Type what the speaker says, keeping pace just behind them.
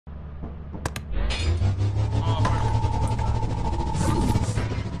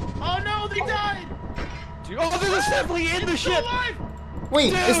They died! Dude, oh, there's a Snareflea in the ship!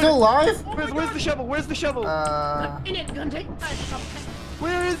 Wait, Dude. it's still alive? Where's the shovel? Where's the shovel? In it, gonna take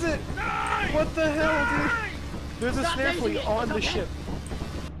Where is it? Die! What the hell, dude? There's a Stop chasing Snareflea it, on it's the okay. ship.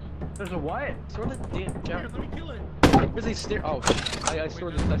 There's a what? Store the damn Here, jump. let me kill it. Where's the snare? Oh, I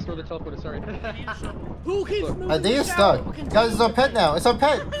stored the teleporter. Sorry. Who keeps Look. moving? I think the it's shower? stuck. We can Guys, do it's our it. pet now. It's our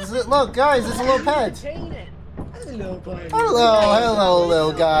pet. Look, guys, it's a little pet. Retain it. Hello, buddy. Hello,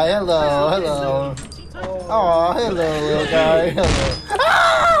 little guy. Hello. Oh, hello, little guy. Hello.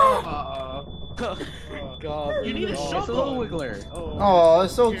 God, You need a oh, shovel. It's a little wiggler. Oh,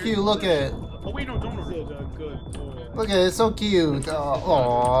 it's so cute. Look at it. Oh wait, no, don't. Look at it. It's so cute.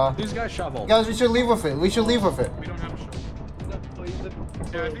 Aw. Who's got a shovel? Guys, we should leave with it. We should leave with it. We don't have a shovel.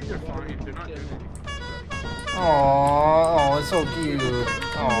 Yeah, I think they're fine. They're not doing anything. Aw, oh, it's so cute.